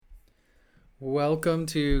Welcome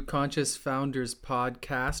to Conscious Founders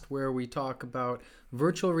Podcast, where we talk about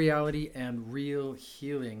virtual reality and real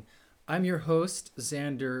healing. I'm your host,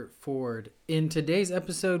 Xander Ford. In today's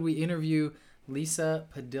episode, we interview Lisa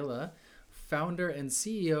Padilla, founder and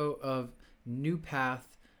CEO of New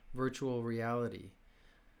Path Virtual Reality.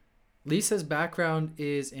 Lisa's background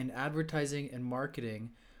is in advertising and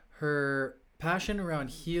marketing. Her passion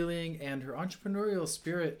around healing and her entrepreneurial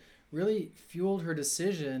spirit really fueled her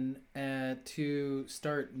decision to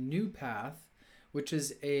start New Path, which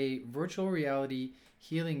is a virtual reality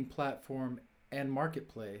healing platform and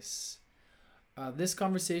marketplace. This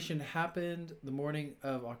conversation happened the morning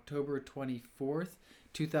of October 24th,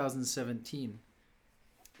 2017.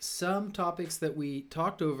 Some topics that we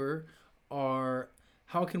talked over are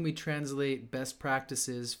how can we translate best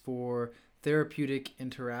practices for therapeutic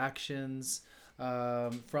interactions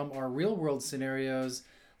from our real world scenarios,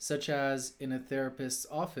 such as in a therapist's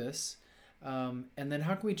office, and then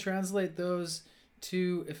how can we translate those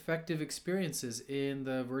to effective experiences in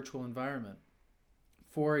the virtual environment?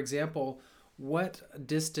 For example, what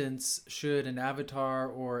distance should an avatar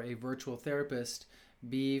or a virtual therapist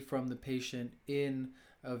be from the patient in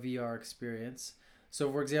a VR experience?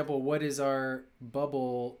 So, for example, what is our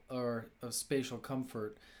bubble or of spatial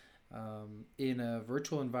comfort in a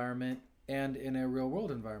virtual environment and in a real world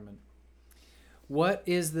environment? What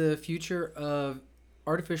is the future of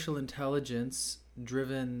artificial intelligence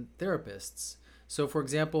driven therapists? So, for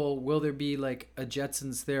example, will there be like a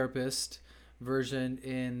Jetsons therapist version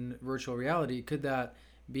in virtual reality? Could that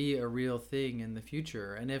be a real thing in the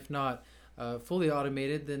future? And if not fully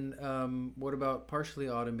automated, then what about partially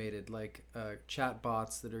automated, like chat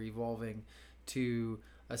bots that are evolving to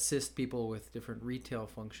assist people with different retail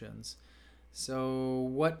functions? So,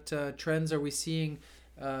 what trends are we seeing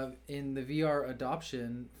in the VR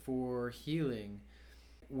adoption for healing?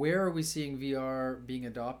 Where are we seeing VR being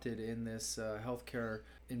adopted in this healthcare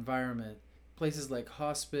environment? Places like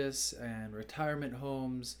hospice and retirement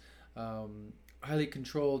homes, highly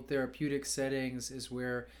controlled therapeutic settings is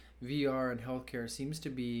where VR and healthcare seems to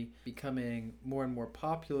be becoming more and more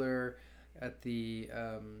popular at the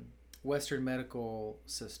Western medical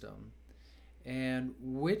system. And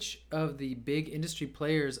which of the big industry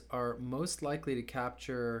players are most likely to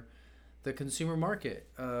capture the consumer market?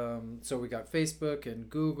 So we got Facebook and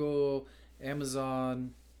Google,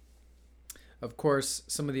 Amazon, of course,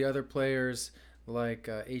 some of the other players like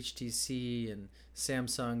HTC and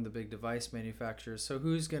Samsung, the big device manufacturers. So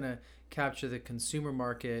who's going to capture the consumer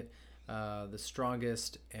market the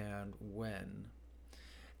strongest and when?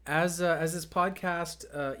 As this podcast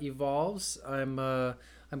evolves,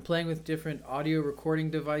 I'm playing with different audio recording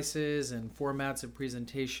devices and formats of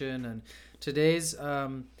presentation, and today's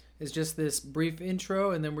is just this brief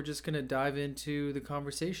intro, and then we're just going to dive into the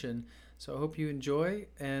conversation. So I hope you enjoy,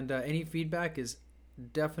 and any feedback is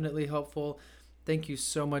definitely helpful. Thank you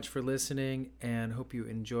so much for listening, and hope you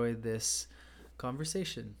enjoy this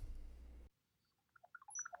conversation.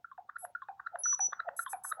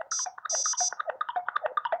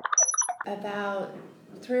 About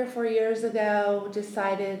 3 or 4 years ago,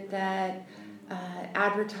 decided that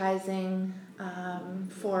advertising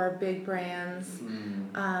for big brands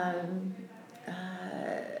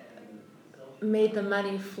made the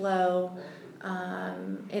money flow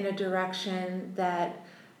in a direction that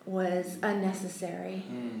was unnecessary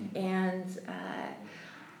and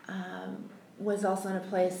was also in a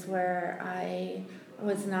place where I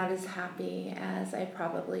was not as happy as I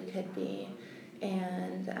probably could be,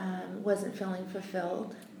 and wasn't feeling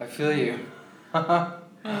fulfilled. I feel you. Right.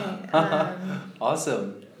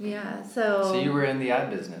 Awesome. Yeah. So you were in the ad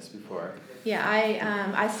business before. Yeah,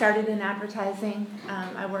 I started in advertising.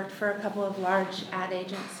 I worked for a couple of large ad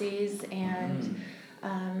agencies, and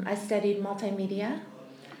I studied multimedia.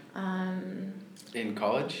 In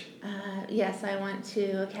college? Yes, I went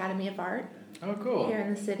to Academy of Art. Oh, cool. Here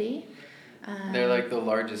in the city. They're like the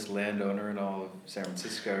largest landowner in all of San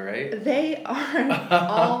Francisco, right? They are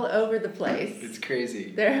all over the place. It's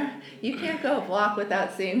crazy. You can't go a block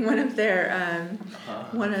without seeing one of their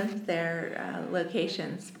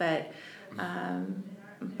locations, but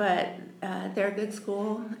they're a good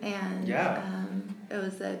school, and it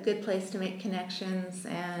was a good place to make connections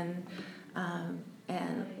and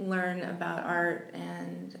learn about art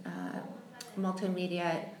and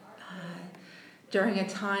multimedia during a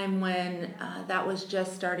time when that was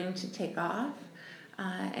just starting to take off.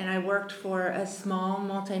 And I worked for a small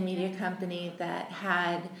multimedia company that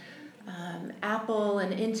had Apple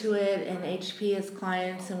and Intuit and HP as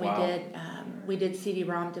clients, and we did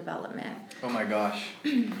CD-ROM development. Oh my gosh,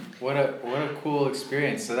 what a cool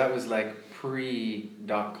experience! So that was like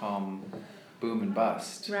pre.com boom and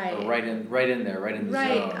bust. Right. Or right in there, right in the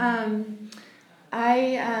zone.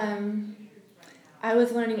 I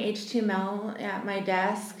was learning HTML at my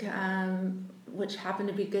desk, which happened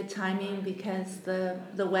to be good timing because the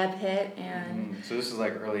web hit and. So this is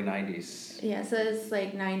like early 90s. Yeah, so it's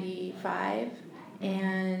like 95,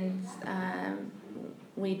 and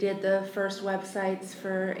we did the first websites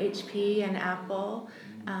for HP and Apple.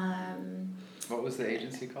 What was the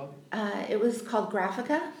agency called? It was called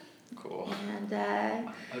Graphica. Cool. And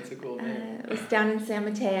that's a cool name. it was down in San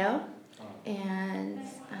Mateo, and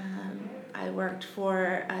I worked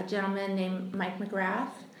for a gentleman named Mike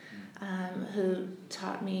McGrath, who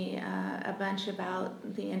taught me a bunch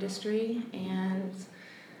about the industry, and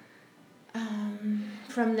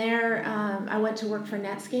from there I went to work for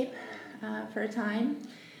Netscape for a time.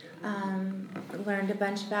 Learned a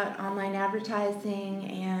bunch about online advertising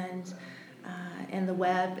and the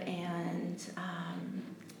web, and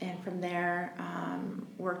from there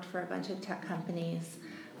worked for a bunch of tech companies.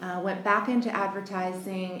 Went back into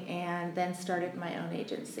advertising and then started my own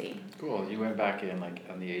agency. Cool. You went back in like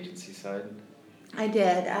on the agency side? I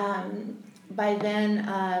did. By then,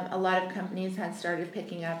 a lot of companies had started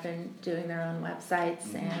picking up and doing their own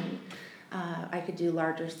websites, and I could do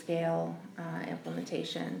larger scale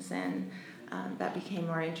implementations, and that became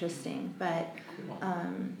more interesting. But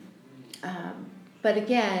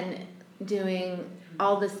again, doing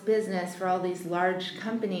all this business for all these large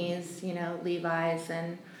companies, Levi's,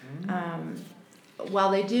 and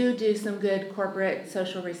while they do some good corporate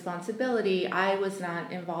social responsibility, I was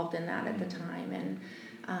not involved in that at the time,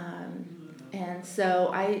 and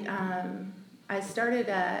so I started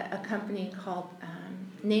a company called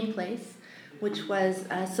Nameplace, which was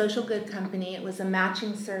a social good company. It was a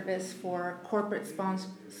matching service for corporate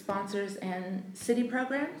sponsors and city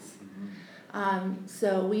programs.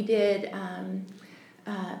 So we did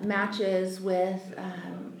matches with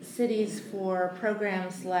cities for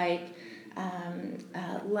programs like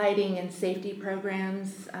lighting and safety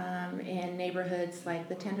programs in neighborhoods like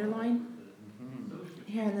the Tenderloin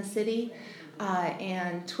here in the city,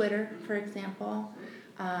 and Twitter, for example.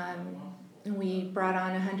 We brought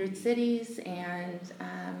on 100 cities and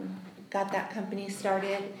got that company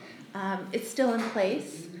started. It's still in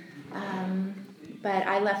place, but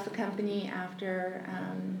I left the company after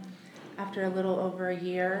a little over a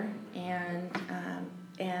year, and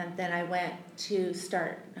then I went to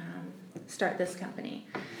start this company.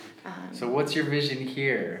 So what's your vision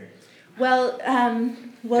here? Well,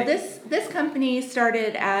 this company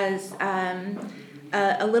started as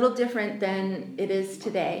a little different than it is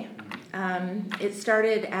today. It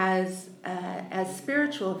started as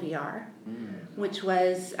Spiritual VR, which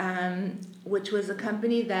was a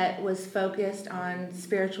company that was focused on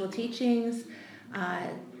spiritual teachings,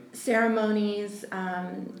 ceremonies,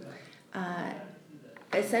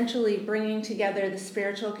 essentially bringing together the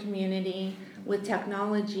spiritual community with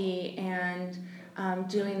technology, and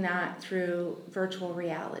doing that through virtual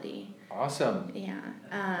reality. Awesome. Yeah.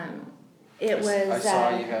 I saw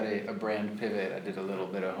you had a brand pivot. I did a little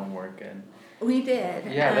bit of homework, and we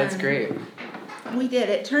did. Yeah, that's great. We did.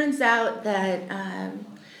 It turns out that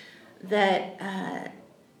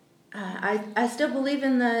I still believe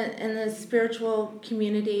in the spiritual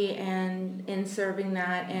community and in serving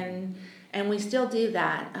that, and we still do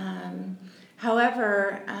that.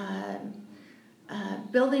 However,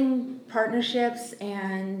 building partnerships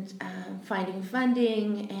and finding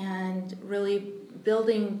funding and really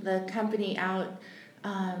building the company out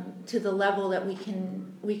to the level that we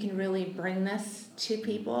can really bring this to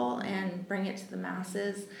people and bring it to the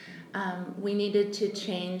masses, we needed to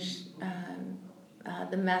change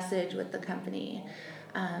the message with the company.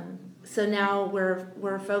 So now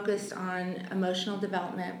we're focused on emotional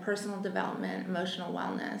development, personal development, emotional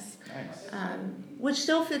wellness, nice. Which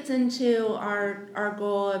still fits into our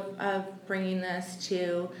goal of bringing this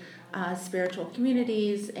to spiritual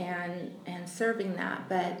communities and serving that.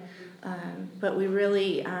 But we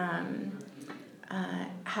really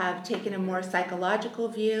have taken a more psychological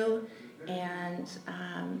view, and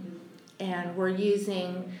we're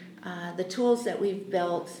using the tools that we've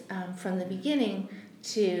built from the beginning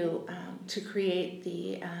to create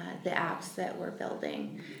the apps that we're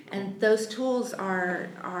building, and those tools are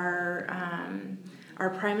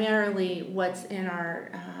primarily what's in our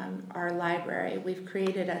library. We've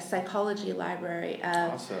created a psychology library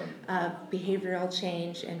of Awesome. Behavioral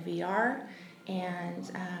change and VR,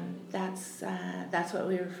 and that's what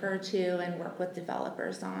we refer to and work with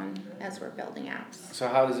developers on as we're building apps. So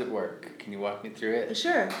how does it work? Can you walk me through it?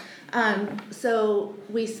 Sure. So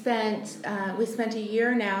we spent a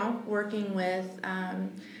year now working with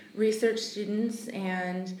research students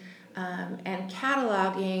and and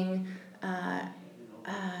cataloging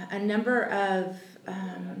a number of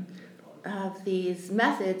these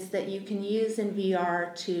methods that you can use in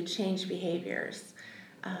VR to change behaviors.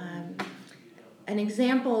 An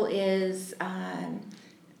example is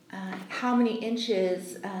how many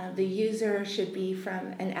inches the user should be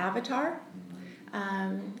from an avatar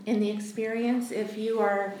in the experience. If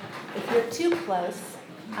you're too close,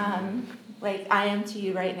 like I am to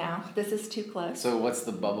you right now, this is too close. So what's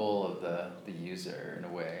the bubble of the user in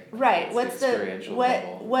a way? Right. What's the experiential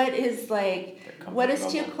bubble? What is like what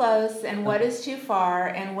is too close and what is too far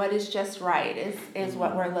and what is just right is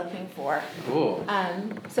what we're looking for. Cool.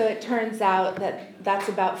 So it turns out that that's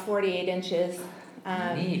about 48 inches.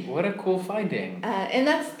 Neat. What a cool finding. And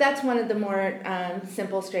that's one of the more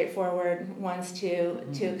simple, straightforward ones to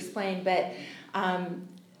explain. But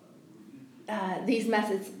these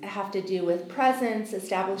methods have to do with presence,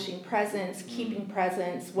 establishing presence, keeping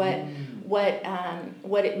presence,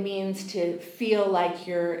 what it means to feel like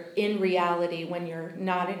you're in reality when you're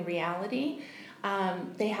not in reality.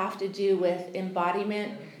 They have to do with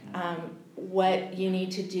embodiment, what you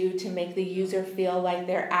need to do to make the user feel like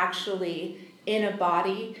they're actually in a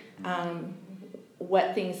body,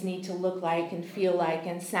 what things need to look like and feel like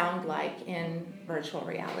and sound like in virtual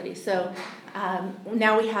reality. So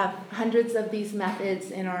now we have hundreds of these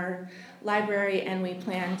methods in our library, and we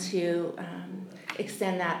plan to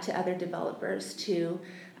extend that to other developers to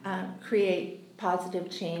create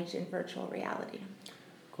positive change in virtual reality.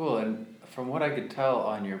 Cool. And from what I could tell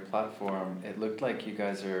on your platform, it looked like you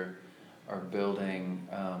guys are building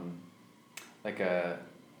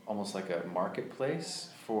almost like a marketplace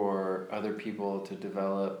for other people to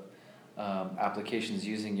develop applications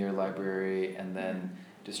using your library and then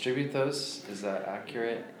distribute those. Is that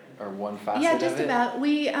accurate? Or one facet of it? Yeah, just about.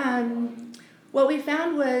 We what we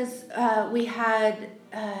found was we had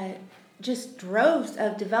just droves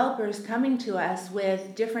of developers coming to us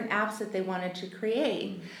with different apps that they wanted to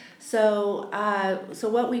create. So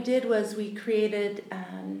what we did was we created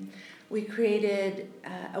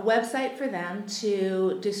a website for them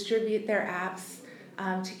to distribute their apps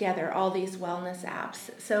together, all these wellness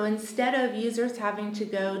apps. So instead of users having to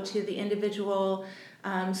go to the individual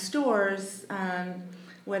stores,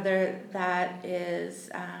 whether that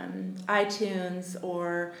is iTunes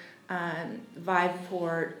or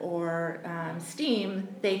Viveport or Steam,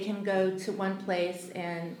 they can go to one place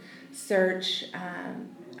and search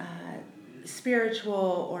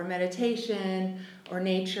spiritual or meditation or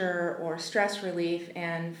nature or stress relief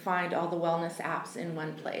and find all the wellness apps in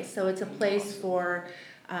one place. So it's a place for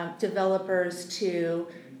developers to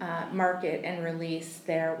market and release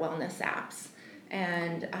their wellness apps.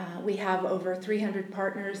 And we have over 300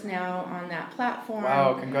 partners now on that platform.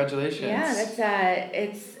 Wow, congratulations. Yeah,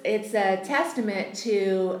 it's a testament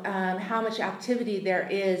to how much activity there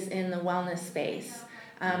is in the wellness space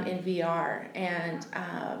in VR. And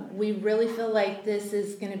we really feel like this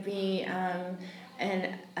is going to be an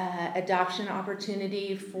adoption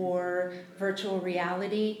opportunity for virtual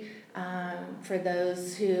reality for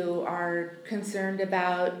those who are concerned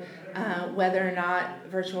about whether or not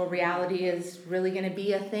virtual reality is really going to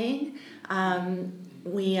be a thing.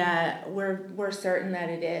 We're certain that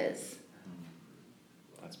it is.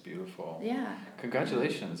 That's beautiful. Yeah.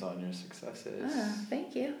 Congratulations on your successes.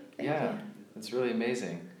 Thank you. Thank you. It's really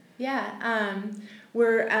amazing. Yeah.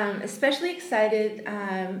 We're especially excited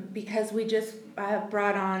because we just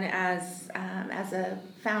brought on as a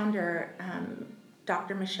founder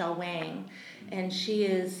Dr. Michelle Wang, and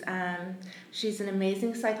she's an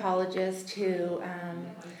amazing psychologist who's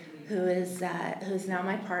now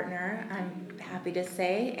my partner, I'm happy to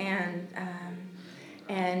say,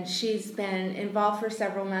 and she's been involved for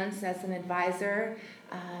several months as an advisor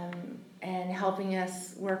and helping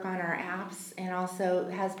us work on our apps, and also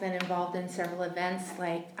has been involved in several events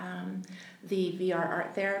like the VR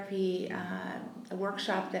art therapy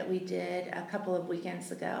workshop that we did a couple of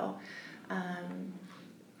weekends ago.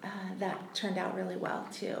 That turned out really well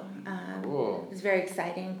too. Cool. It was very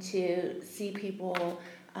exciting to see people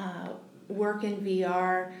work in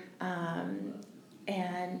VR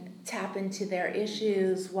and tap into their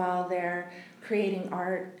issues while they're creating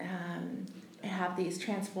art and have these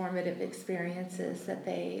transformative experiences that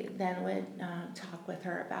they then would talk with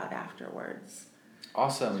her about afterwards.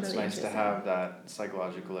 Awesome. It's really nice to have that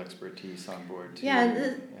psychological expertise on board too.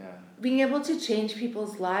 Yeah, being able to change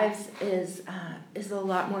people's lives is a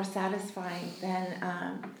lot more satisfying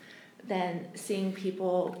than seeing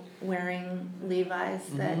people wearing Levi's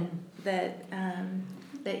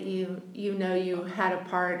that you had a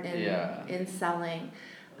part in selling.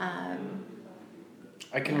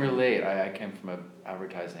 I can relate. I came from a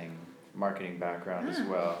advertising marketing background as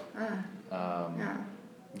well. Yeah.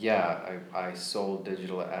 Yeah, I sold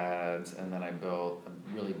digital ads, and then I built a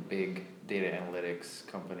really big data analytics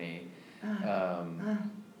company,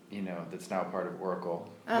 that's now part of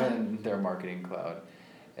Oracle and their marketing cloud,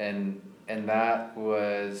 and that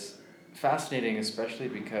was fascinating, especially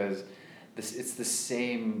because it's the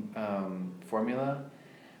same formula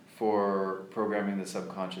for programming the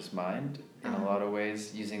subconscious mind in a lot of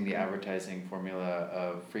ways, using the advertising formula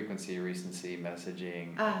of frequency, recency,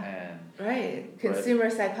 messaging, and right. Consumer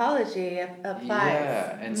psychology applies.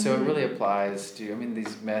 Yeah, and so it really applies to,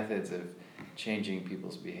 these methods of changing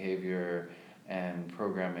people's behavior and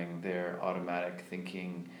programming their automatic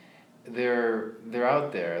thinking. They're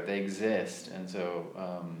out there. They exist, and so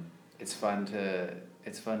it's fun to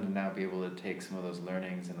now be able to take some of those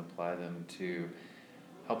learnings and apply them to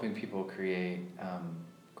helping people create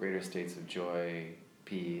greater states of joy,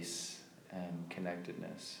 peace, and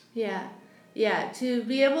connectedness. Yeah, to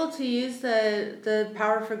be able to use the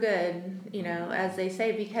power for good, as they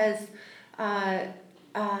say, because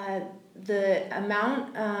the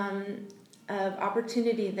amount of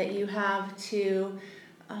opportunity that you have to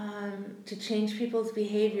change people's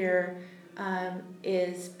behavior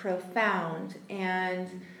is profound, and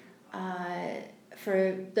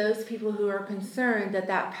for those people who are concerned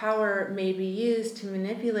that power may be used to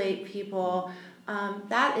manipulate people,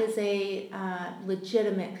 that is a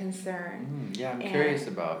legitimate concern. I'm curious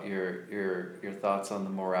about your thoughts on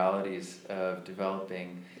the moralities of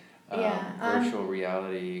developing virtual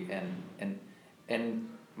reality, and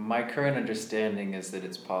my current understanding is that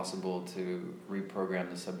it's possible to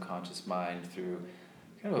reprogram the subconscious mind through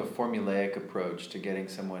kind of a formulaic approach to getting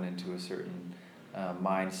someone into a certain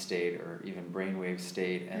mind state or even brainwave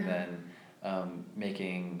state, and then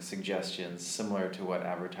making suggestions similar to what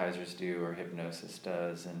advertisers do or hypnosis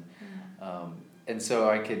does, and so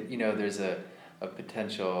I could, there's a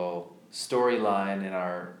potential storyline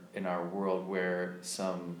in our world where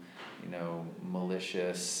some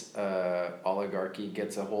malicious oligarchy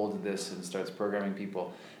gets a hold of this and starts programming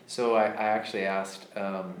people. So I actually asked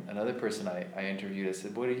another person I interviewed. I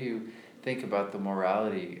said, what do you think about the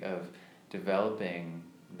morality of developing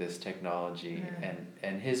this technology?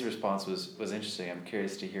 And his response was interesting. I'm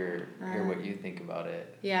curious to hear what you think about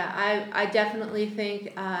it. Yeah, I definitely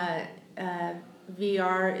think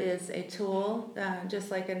VR is a tool,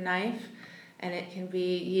 just like a knife, and it can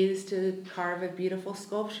be used to carve a beautiful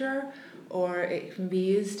sculpture, or it can be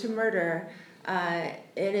used to murder.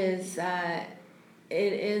 It is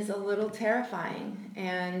a little terrifying,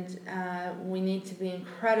 and we need to be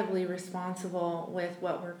incredibly responsible with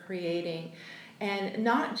what we're creating, and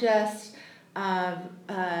not just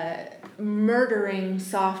murdering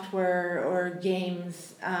software or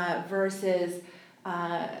games versus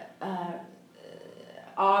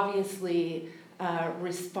obviously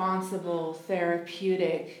responsible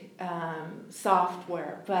therapeutic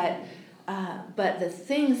software, but the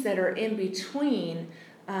things that are in between.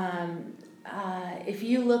 If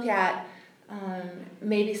you look at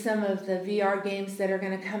maybe some of the VR games that are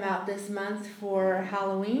going to come out this month for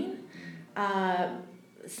Halloween,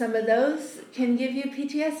 some of those can give you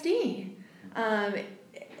PTSD.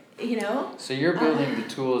 So you're building the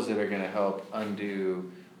tools that are going to help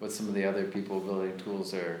undo what some of the other people building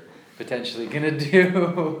tools are potentially going to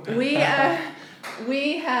do.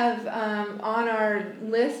 We have on our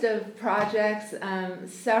list of projects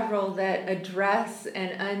several that address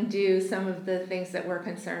and undo some of the things that we're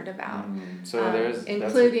concerned about.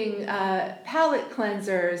 Including palate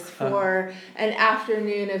cleansers for an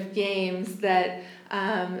afternoon of games that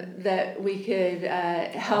we could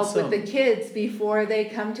help with the kids before they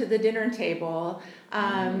come to the dinner table.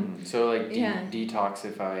 So like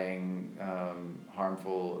detoxifying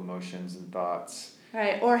harmful emotions and thoughts.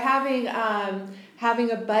 Right, or having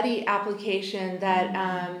a buddy application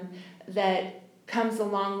that comes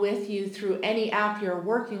along with you through any app you're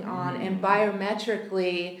working on, and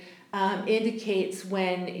biometrically indicates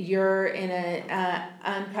when you're in an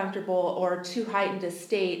uncomfortable or too heightened a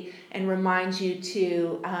state, and reminds you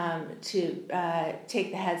to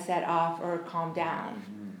take the headset off or calm down.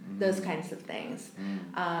 Those kinds of things.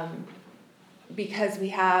 Because we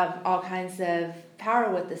have all kinds of power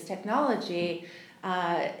with this technology.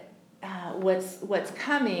 What's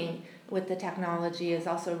coming with the technology is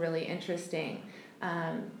also really interesting.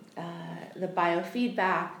 The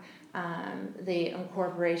biofeedback, the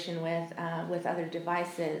incorporation with other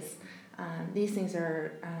devices. These things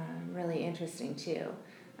are really interesting too.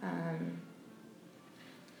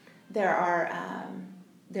 There are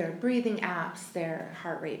breathing apps, there are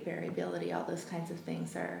heart rate variability. All those kinds of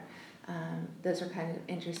things are those are kind of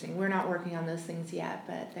interesting. We're not working on those things yet,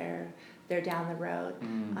 but they're down the road.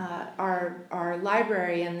 Our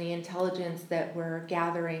library and the intelligence that we're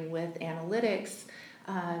gathering with analytics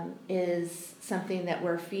is something that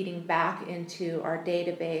we're feeding back into our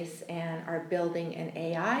database and are building an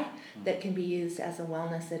AI that can be used as a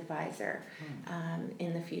wellness advisor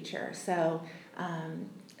in the future. So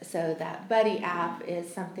that Buddy app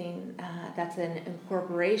is something that's an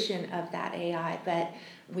incorporation of that AI, but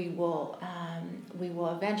we will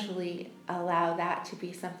eventually allow that to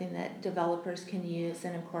be something that developers can use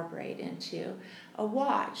and incorporate into a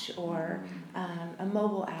watch or a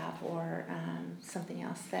mobile app or something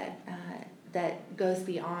else that goes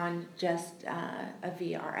beyond just a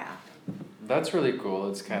VR app. That's really cool.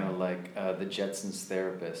 It's kind of like the Jetsons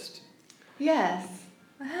therapist. Yes.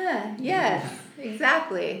 Yes,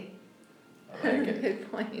 exactly. I like it.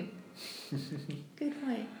 Good point. Good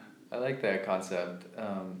point. I like that concept.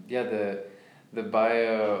 The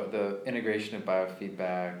integration of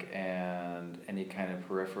biofeedback and any kind of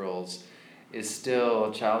peripherals is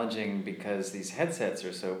still challenging because these headsets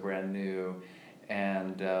are so brand new,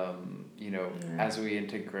 and as we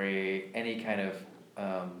integrate any kind of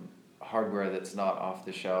hardware that's not off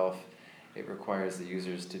the shelf, it requires the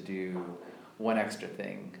users to do one extra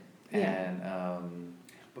thing, and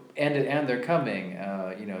they're coming.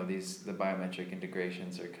 The biometric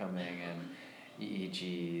integrations are coming, and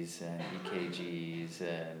EEGs and EKGs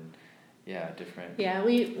and different. Yeah,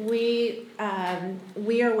 we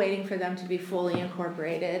are waiting for them to be fully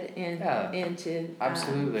incorporated into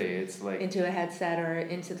absolutely. It's like into a headset or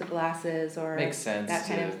into the glasses or makes sense that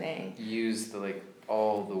kind of thing. Use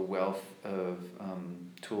all the wealth of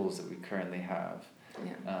tools that we currently have.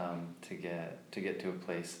 To get to a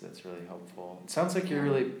place that's really helpful. It sounds like you're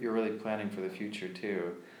really planning for the future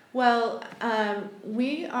too. Well,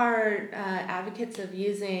 we are advocates of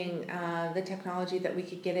using the technology that we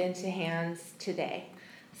could get into hands today.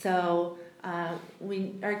 So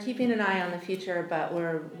we are keeping an eye on the future, but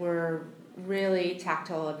we're really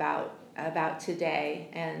tactile about today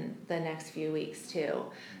and the next few weeks too.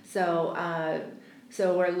 So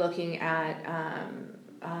we're looking at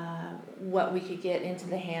what we could get into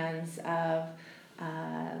the hands of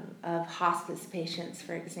hospice patients,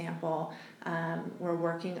 for example. We're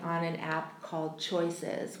working on an app called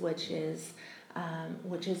Choices, which is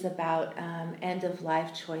about end of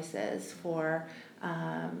life choices for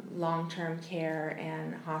long-term care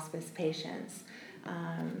and hospice patients,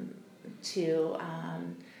 to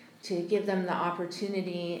give them the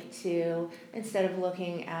opportunity to, instead of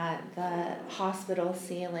looking at the hospital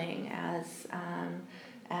ceiling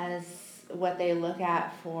as what they look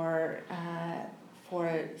at for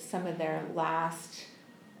some of their last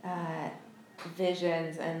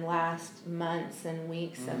visions and last months and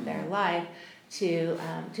weeks of their life, to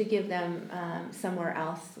give them somewhere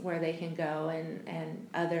else where they can go and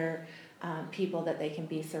other people that they can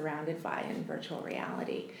be surrounded by in virtual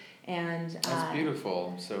reality. And that's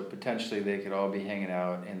beautiful. So potentially they could all be hanging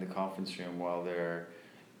out in the conference room while they're,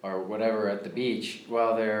 or whatever, at the beach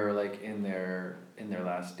while they're in their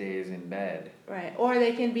last days in bed. Right, or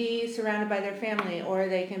they can be surrounded by their family, or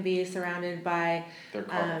they can be surrounded by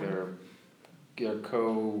their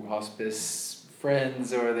co-hospice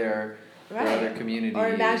friends, or their other community, or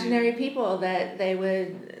imaginary people that they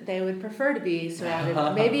would prefer to be surrounded.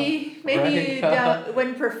 Maybe you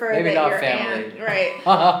wouldn't prefer maybe that not your family. Aunt, right?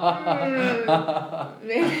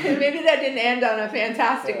 Maybe that didn't end on a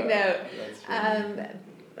fantastic note.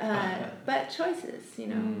 But choices,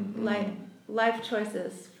 life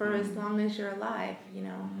choices for as long as you're alive.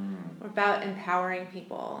 We're about empowering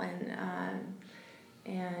people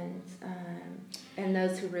and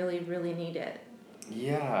those who really, really need it.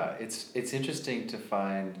 Yeah, it's interesting to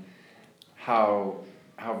find how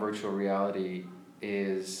virtual reality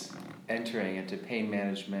is entering into pain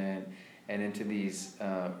management and into these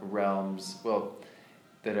realms,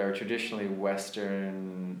 that are traditionally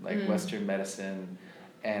Western, Western medicine,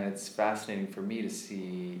 and it's fascinating for me to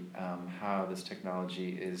see how this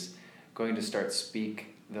technology is going to start speaking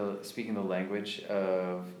the language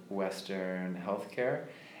of Western healthcare,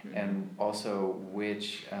 and also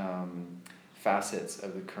which facets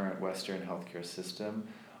of the current Western healthcare system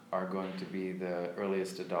are going to be the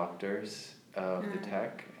earliest adopters of the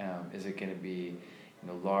tech. Is it going to be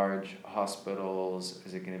large hospitals?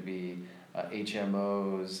 Is it going to be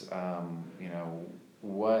HMOs?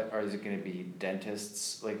 Is it going to be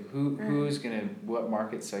dentists? What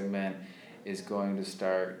market segment is going to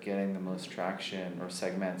start getting the most traction, or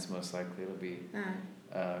segments? Most likely it'll be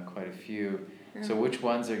quite a few. So which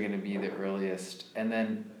ones are going to be the earliest, and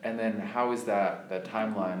then how is that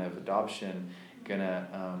timeline of adoption gonna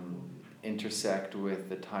intersect with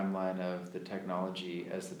the timeline of the technology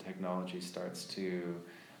as the technology starts to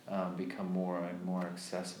become more and more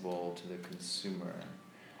accessible to the consumer.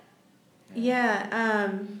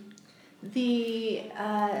 The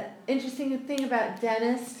interesting thing about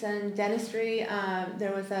dentists and dentistry,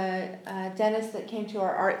 there was a dentist that came to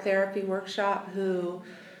our art therapy workshop who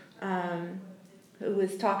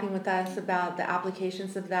was talking with us about the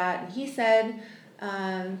applications of that. And he said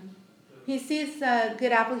he sees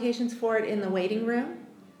good applications for it in the waiting room,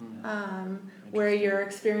 where you're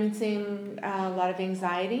experiencing a lot of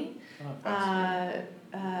anxiety.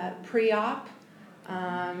 Pre-op,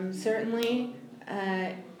 certainly.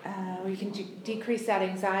 We can decrease that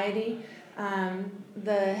anxiety.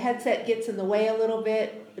 The headset gets in the way a little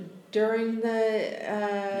bit during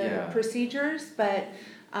the procedures, but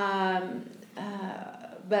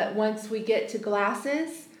once we get to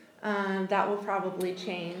glasses, that will probably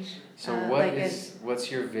change. So what's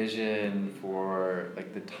your vision for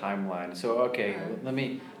like the timeline? So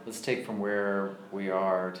let's take from where we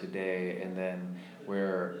are today and then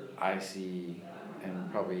where I see,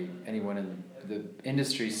 and probably anyone in the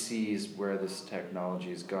industry sees where this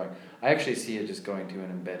technology is going. I actually see it just going to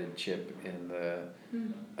an embedded chip in the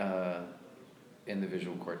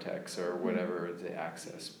visual cortex or whatever the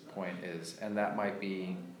access point is, and that might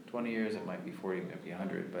be 20 years, it might be 40, it might be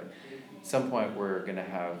 100, but at some point we're going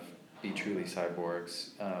to be truly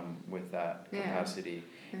cyborgs with that capacity,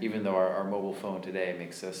 even though our mobile phone today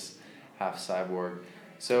makes us half cyborg.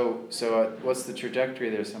 So what's the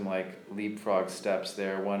trajectory? There's some like leapfrog steps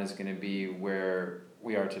there. One is going to be where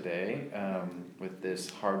we are today with this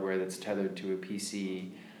hardware that's tethered to a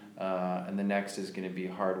PC, and the next is going to be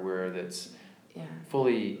hardware that's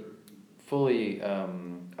fully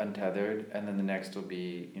untethered, and then the next will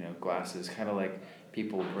be glasses, kind of like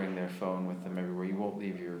people bring their phone with them everywhere. You won't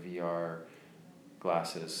leave your VR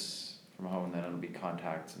glasses from home, and then it'll be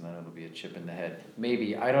contacts, and then it'll be a chip in the head.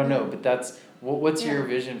 Maybe, I don't know, but that's what's your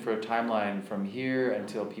vision for a timeline from here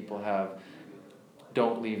until people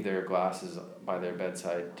don't leave their glasses by their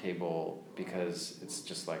bedside table because it's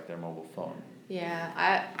just like their mobile phone.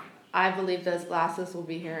 Yeah, I believe those glasses will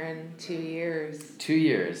be here in 2 years. 2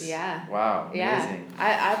 years? Yeah. Wow, amazing.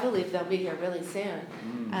 Yeah, I believe they'll be here really soon.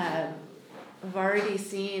 I've already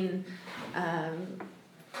seen a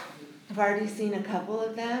couple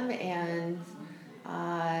of them, and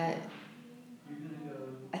I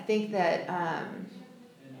think that I'm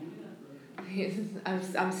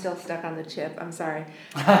still stuck on the chip. I'm sorry.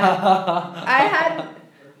 I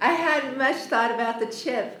hadn't much thought about the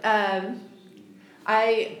chip.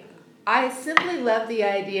 I simply love the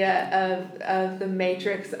idea of the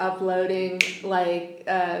Matrix uploading like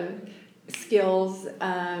skills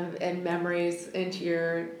and memories into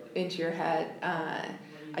your head.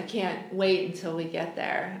 I can't wait until we get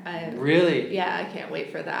there. Really? Yeah, I can't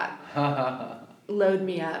wait for that. Load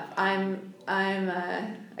me up. I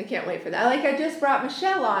can't wait for that. Like, I just brought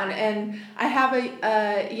Michelle on, and I have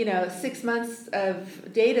 6 months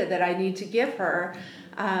of data that I need to give her,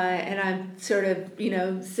 and I'm sort of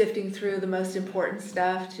sifting through the most important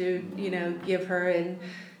stuff to give her,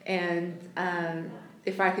 and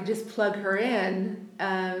if I could just plug her in,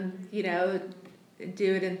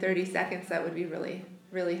 do it in 30 seconds, that would be really,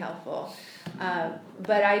 really helpful.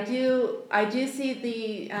 But I do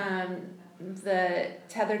see the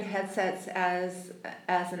tethered headsets as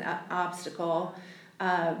an obstacle.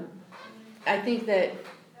 I think that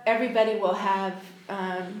everybody will have,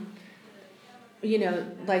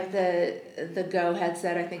 like the Go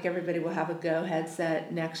headset. I think everybody will have a Go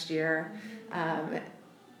headset next year.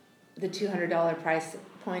 The $200 price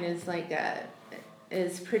point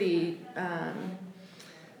is pretty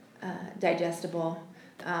digestible,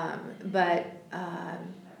 but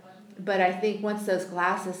I think once those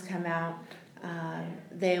glasses come out,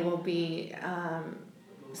 they will be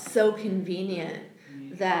so convenient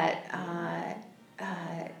that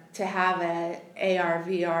to have a AR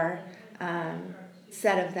VR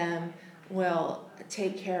set of them will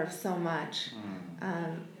take care of so much,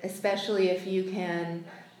 especially if you can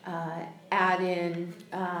add in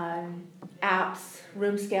apps,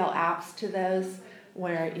 room scale apps to those,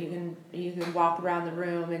 where you can walk around the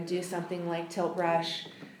room and do something like tilt brush.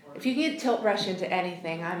 If you can get tilt brush into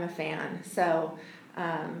anything, I'm a fan. So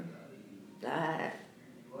I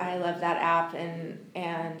love that app,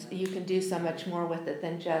 and you can do so much more with it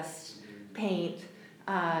than just paint.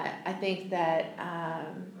 I think that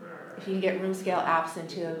if you can get room scale apps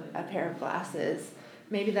into a pair of glasses,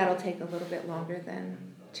 maybe that'll take a little bit longer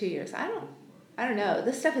than 2 years. I don't know.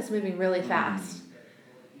 This stuff is moving really fast.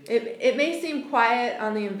 It may seem quiet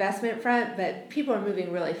on the investment front, but people are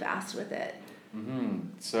moving really fast with it.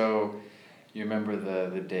 So You remember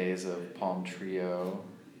the days of Palm Trio,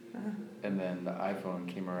 and then the iPhone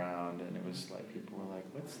came around, and it was like people were like,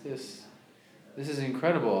 "What's this? This is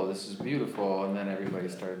incredible. This is beautiful." And then everybody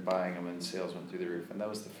started buying them, and sales went through the roof. And that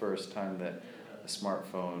was the first time that a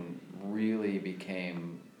smartphone really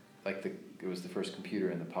became like it was the first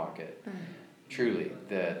computer in the pocket. Truly,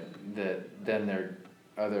 that then there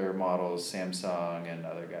other models, Samsung and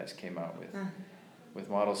other guys came out with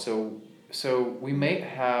models. So we may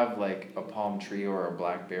have like a Palm Tree or a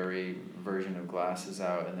BlackBerry version of glasses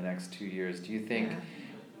out in the next 2 years. Do you think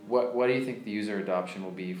what do you think the user adoption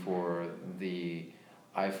will be for the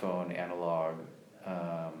iPhone analog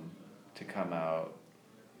to come out?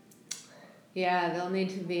 Yeah, there'll need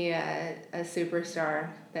to be a superstar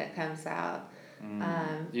that comes out.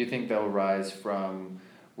 Do you think they'll rise from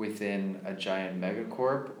within a giant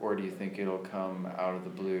megacorp, or do you think it'll come out of the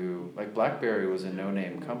blue? Like BlackBerry was a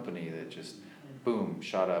no-name company that just boom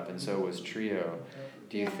shot up, and so was Trio.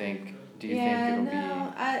 Do you think it'll be?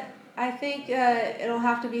 I think it'll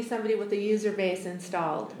have to be somebody with a user base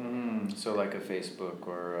installed. So like a Facebook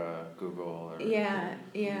or a Google. Or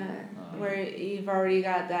where you've already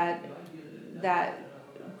got that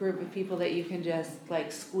group of people that you can just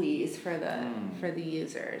like squeeze for the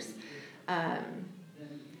users.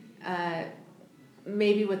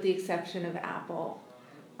 Maybe with the exception of Apple,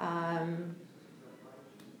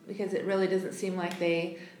 because it really doesn't seem like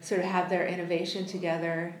they sort of have their innovation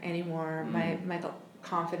together anymore. My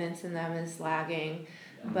confidence in them is lagging,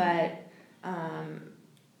 but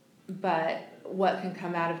what can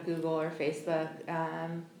come out of Google or Facebook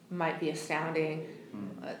might be astounding.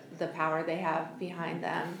 The power they have behind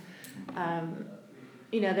them.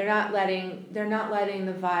 They're not letting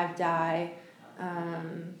the Vive die.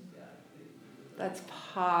 That's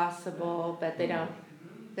possible, but they don't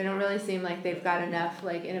really seem like they've got enough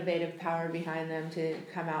like innovative power behind them to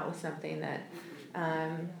come out with something that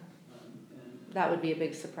that would be a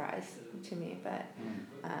big surprise to me. But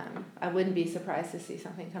I wouldn't be surprised to see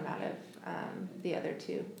something come out of the other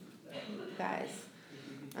two guys.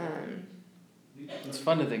 It's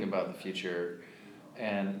fun to think about the future,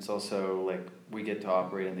 and it's also like we get to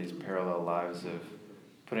operate in these parallel lives of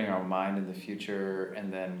putting our mind in the future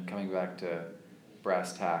and then coming back to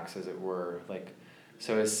brass tacks, as it were. Like,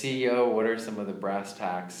 so as CEO, what are some of the brass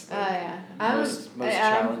tacks? Most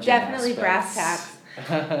challenging definitely aspects? Brass tacks.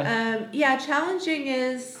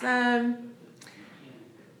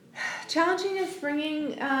 Challenging is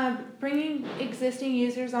bringing existing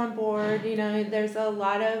users on board. There's a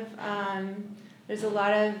lot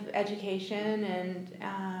of education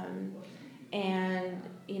and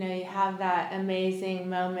you have that amazing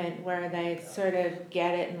moment where they sort of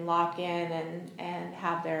get it and lock in and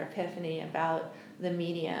have their epiphany about the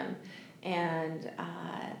medium, and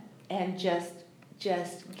just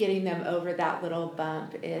getting them over that little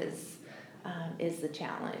bump is the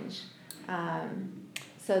challenge.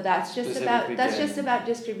 So that's just about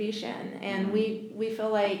distribution, and we feel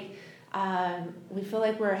like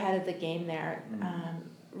we're ahead of the game there.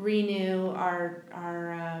 Renew, our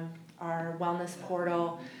wellness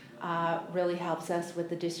portal, really helps us with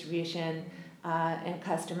the distribution and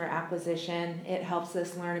customer acquisition. It helps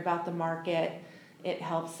us learn about the market. It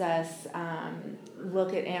helps us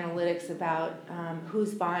look at analytics about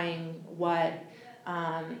who's buying what,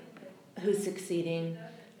 who's succeeding,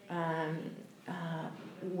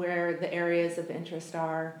 where the areas of interest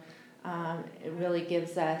are. It really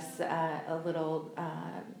gives us a little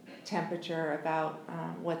temperature about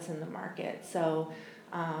what's in the market. So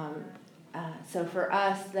for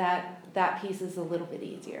us, that piece is a little bit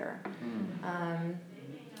easier.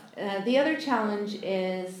 The other challenge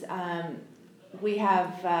is we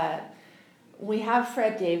have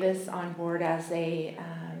Fred Davis on board as a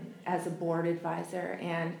board advisor,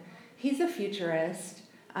 and he's a futurist.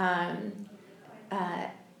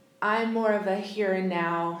 I'm more of a here and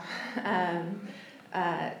now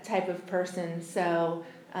type of person, so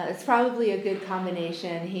it's probably a good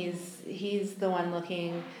combination. He's the one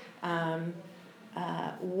looking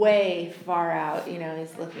way far out.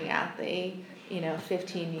 He's looking at the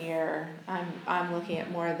 15-year. I'm looking at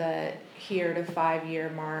more the here to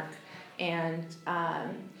 5-year mark, and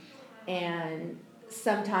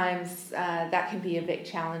sometimes that can be a bit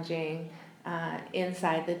challenging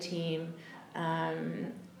inside the team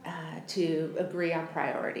to agree on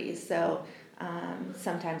priorities. So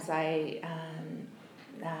sometimes I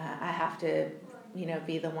have to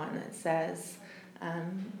be the one that says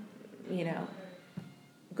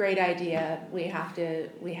great idea, we have to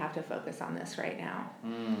focus on this right now.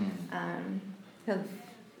 Because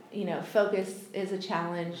focus is a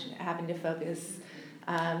challenge, having to focus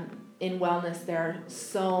in wellness, there are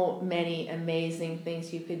so many amazing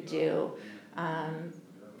things you could do.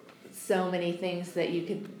 So many things that you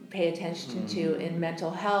could pay attention to in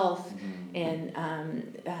mental health, in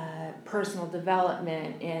personal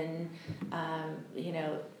development, in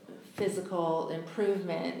physical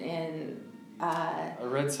improvement, in I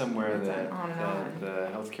read somewhere that on and on. the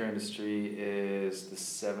healthcare industry is the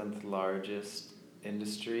 7th largest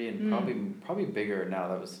industry, and probably bigger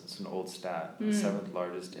now. It's an old stat. The 7th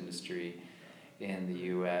largest industry in the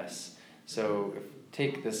U.S. So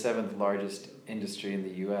take the 7th largest industry in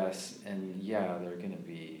the U.S. and they're going to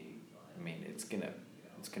be. I mean, it's gonna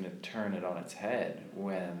turn it on its head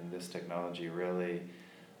when this technology really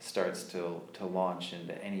starts to launch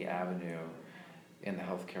into any avenue in the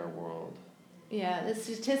healthcare world. Yeah, the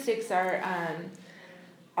statistics are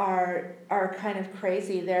kind of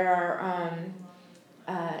crazy. There are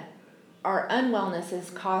our unwellness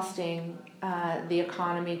is costing the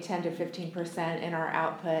economy 10 to 15% in our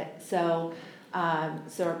output. So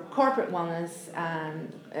our corporate wellness,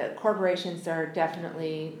 corporations are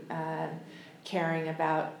definitely caring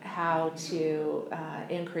about how to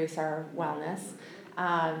increase our wellness.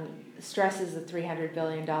 Stress is a $300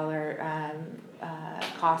 billion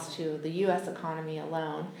cost to the U.S. economy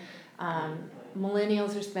alone.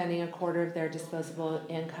 Millennials are spending a quarter of their disposable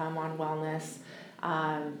income on wellness.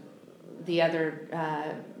 The other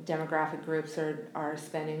demographic groups are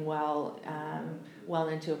spending well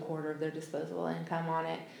into a quarter of their disposable income on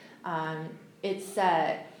it. It's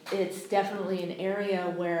definitely an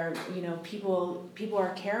area where people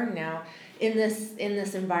are caring now in this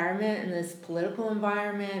environment, in this political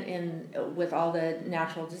environment, with all the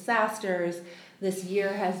natural disasters. This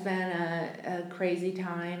year has been a crazy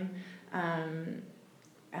time.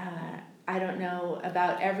 I don't know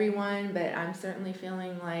about everyone, but I'm certainly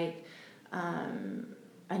feeling like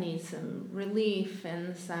I need some relief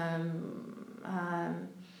and some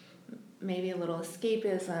maybe a little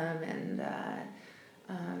escapism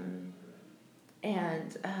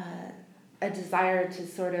and a desire to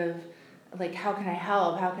sort of like, how can I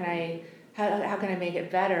help? How can I make it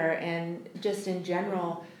better? And just in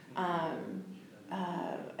general, I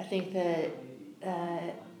think the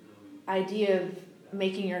idea of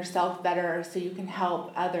making yourself better so you can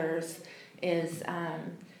help others is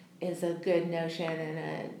a good notion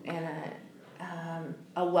and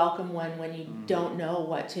a welcome one when you don't know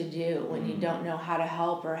what to do, when you don't know how to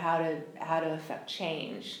help or how to affect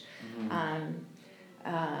change.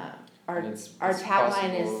 Our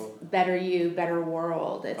tagline is "Better You, Better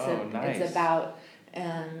World." Nice. It's about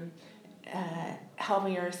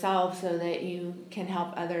helping yourself so that you can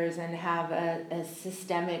help others and have a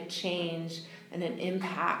systemic change and an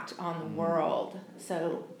impact on the world.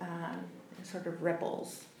 So it sort of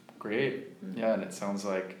ripples. Great. Yeah, and it sounds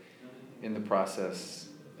like in the process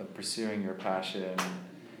of pursuing your passion,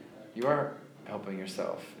 you are helping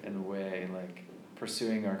yourself in a way. Like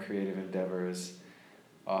pursuing our creative endeavors,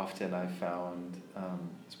 often I found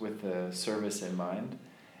with the service in mind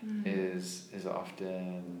is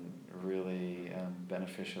often really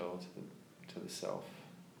beneficial to the self.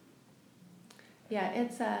 Yeah,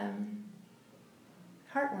 it's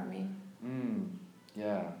heartwarming.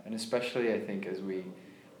 Yeah, and especially I think as we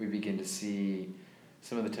begin to see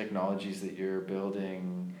some of the technologies that you're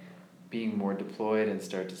building being more deployed and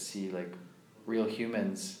start to see like real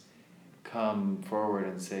humans come forward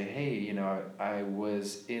and say, hey, I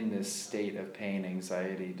was in this state of pain,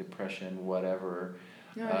 anxiety, depression, whatever,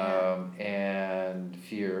 and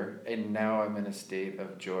fear, and now I'm in a state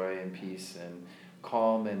of joy and peace and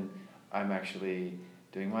calm, and I'm actually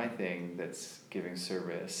doing my thing that's giving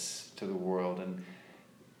service to the world. And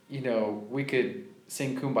we could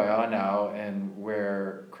sing Kumbaya now and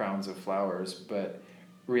wear crowns of flowers, but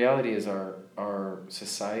reality is our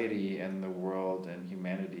society and the world and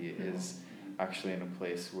humanity is actually in a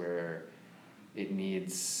place where it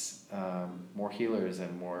needs more healers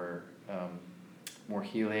and more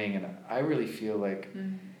healing. And I really feel like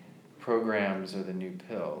programs are the new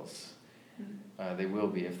pills. They will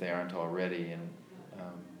be if they aren't already. And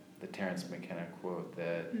the Terence McKenna quote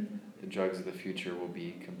that the drugs of the future will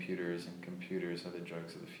be computers, and computers are the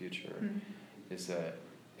drugs of the future, is that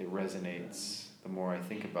it resonates the more I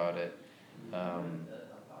think about it.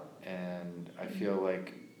 And I feel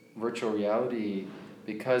like virtual reality,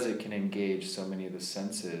 because it can engage so many of the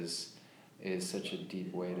senses, is such a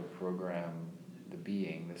deep way to program the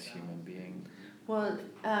being, this human being. Well,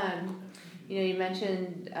 you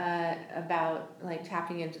mentioned about like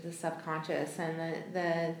tapping into the subconscious, and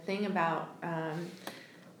the thing about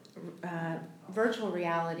virtual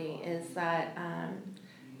reality is that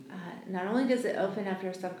not only does it open up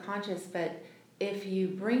your subconscious, but if you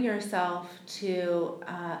bring yourself to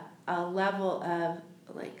a level of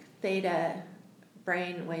like theta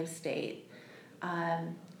brainwave state,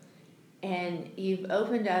 and you've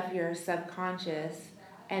opened up your subconscious,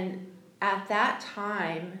 and at that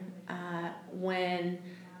time, when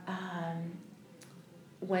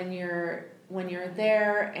you're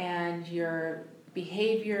there and your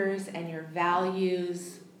behaviors and your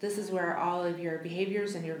values, this is where all of your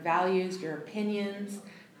behaviors and your values, your opinions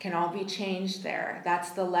can all be changed there. That's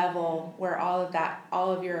the level where all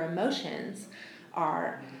of your emotions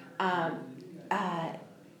are.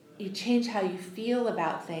 You change how you feel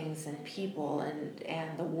about things and people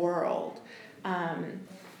and the world.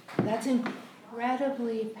 That's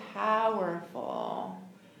incredibly powerful.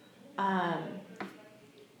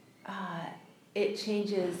 It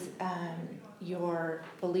changes your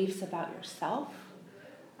beliefs about yourself,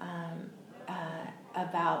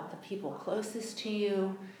 about the people closest to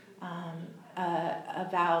you,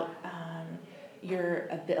 about your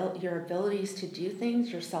abilities to do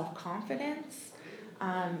things, your self-confidence.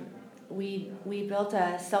 We built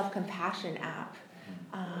a self-compassion app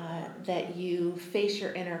that you face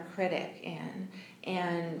your inner critic in.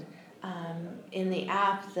 And in the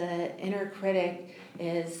app, the inner critic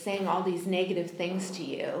is saying all these negative things to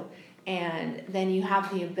you, and then you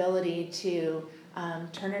have the ability to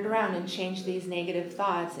turn it around and change these negative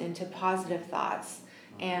thoughts into positive thoughts,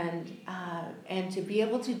 and to be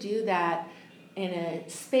able to do that in a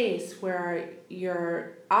space where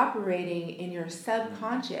you're operating in your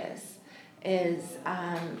subconscious is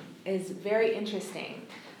very interesting,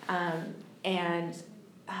 and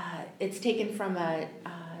it's taken from a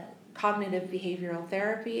cognitive behavioral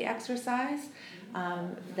therapy exercise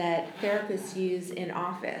that therapists use in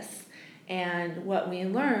office. And what we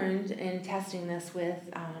learned in testing this with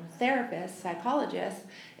therapists, psychologists,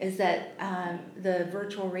 is that the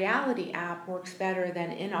virtual reality app works better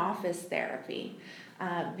than in-office therapy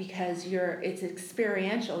because it's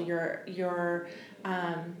experiential.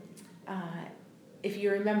 If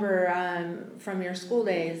you remember from your school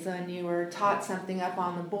days when you were taught something up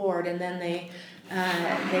on the board, and then they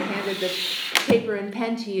handed the paper and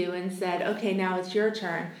pen to you and said, okay, now it's your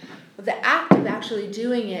turn. But the act of actually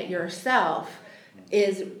doing it yourself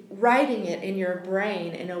is writing it in your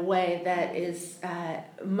brain in a way that is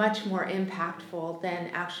much more impactful than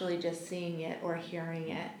actually just seeing it or hearing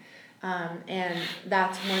it. And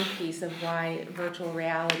that's one piece of why virtual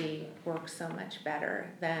reality works so much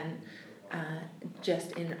better than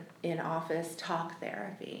just in office talk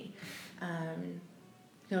therapy.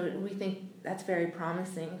 We think that's very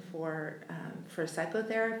promising for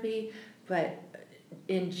psychotherapy, but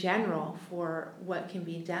in general for what can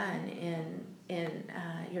be done in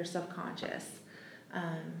your subconscious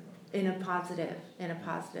in a positive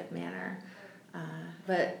manner.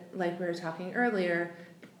 But like we were talking earlier,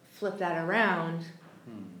 flip that around.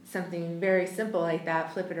 Something very simple like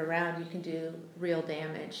that, flip it around, you can do real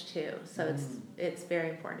damage too. So it's very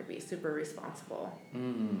important to be super responsible.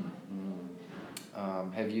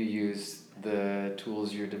 Have you used the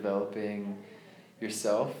tools you're developing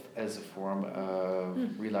yourself as a form of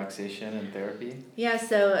relaxation and therapy? Yeah,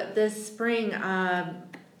 so this spring,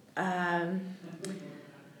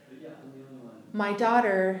 my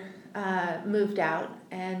daughter moved out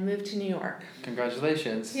and moved to New York.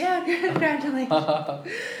 Congratulations. Yeah, congratulations. To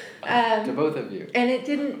both of you. And it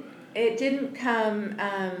didn't come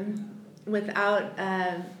without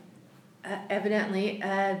evidently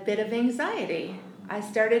a bit of anxiety. I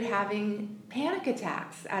started having panic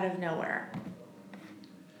attacks out of nowhere.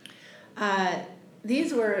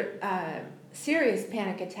 These were serious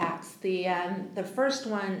panic attacks. The first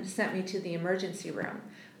one sent me to the emergency room.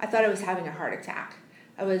 I thought I was having a heart attack.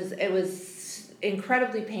 It was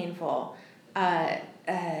incredibly painful,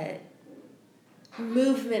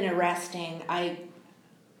 movement arresting. I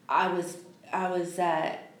was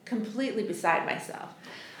completely beside myself.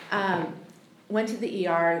 Went to the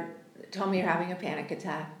ER, told me you're having a panic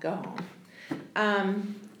attack, go home.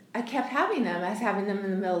 I kept having them. I was having them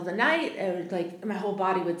in the middle of the night. It was like my whole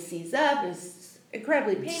body would seize up. It was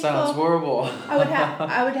incredibly painful. Sounds horrible. I would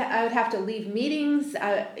have to leave meetings.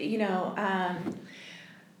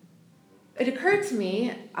 It occurred to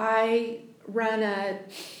me, I run a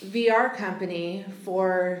VR company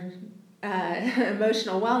for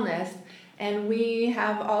emotional wellness, and we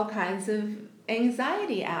have all kinds of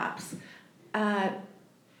anxiety apps.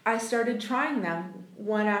 I started trying them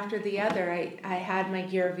one after the other. I had my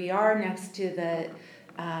Gear VR next to the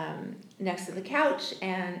couch,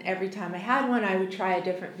 and every time I had one, I would try a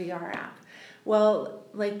different VR app. Well,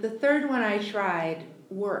 like the third one I tried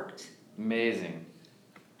worked. Amazing.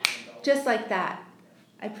 Just like that.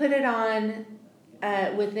 I put it on,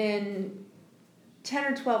 within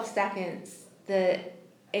 10 or 12 seconds, the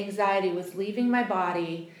anxiety was leaving my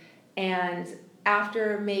body, and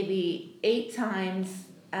after maybe 8 times,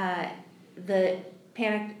 the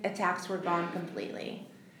panic attacks were gone completely,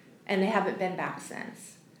 and they haven't been back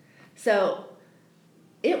since. So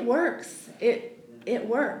it works. It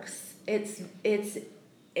works. It's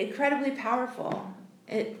incredibly powerful.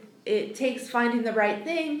 It takes finding the right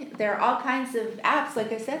thing. There are all kinds of apps.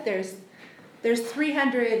 Like I said, there's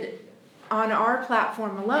 300 on our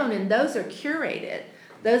platform alone, and those are curated.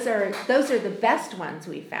 Those are the best ones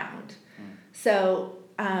we found. So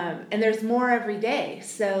and there's more every day.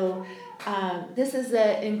 So this is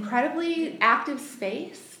an incredibly active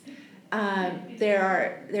space.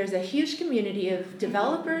 There's a huge community of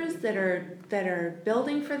developers that are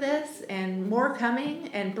building for this, and more coming,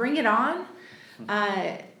 and bring it on.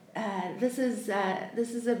 This is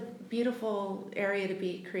a beautiful area to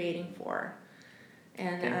be creating for.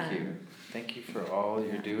 And thank you for all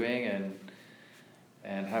you're doing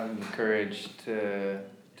and having the courage to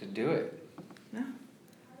do it.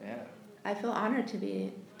 Yeah. I feel honored to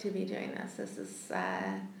be doing this.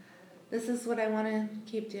 This is what I want to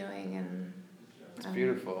keep doing, and it's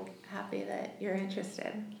beautiful. Happy that you're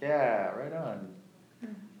interested. Yeah, right on.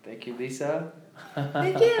 Thank you, Lisa.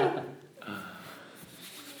 Thank you.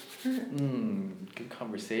 Good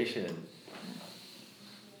conversation.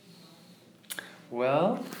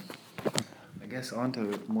 Well, I guess on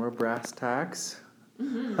to more brass tacks.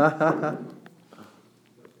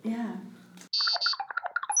 Yeah.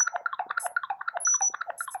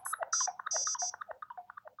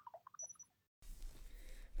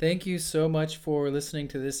 Thank you so much for listening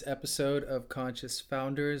to this episode of Conscious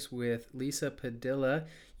Founders with Lisa Padilla.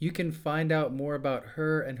 You can find out more about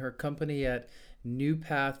her and her company at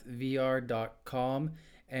newpathvr.com.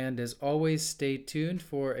 And as always, stay tuned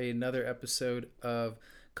for another episode of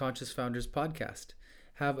Conscious Founders Podcast.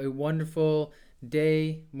 Have a wonderful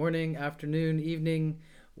day, morning, afternoon, evening,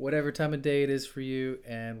 whatever time of day it is for you,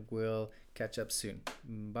 and we'll catch up soon.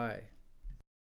 Bye.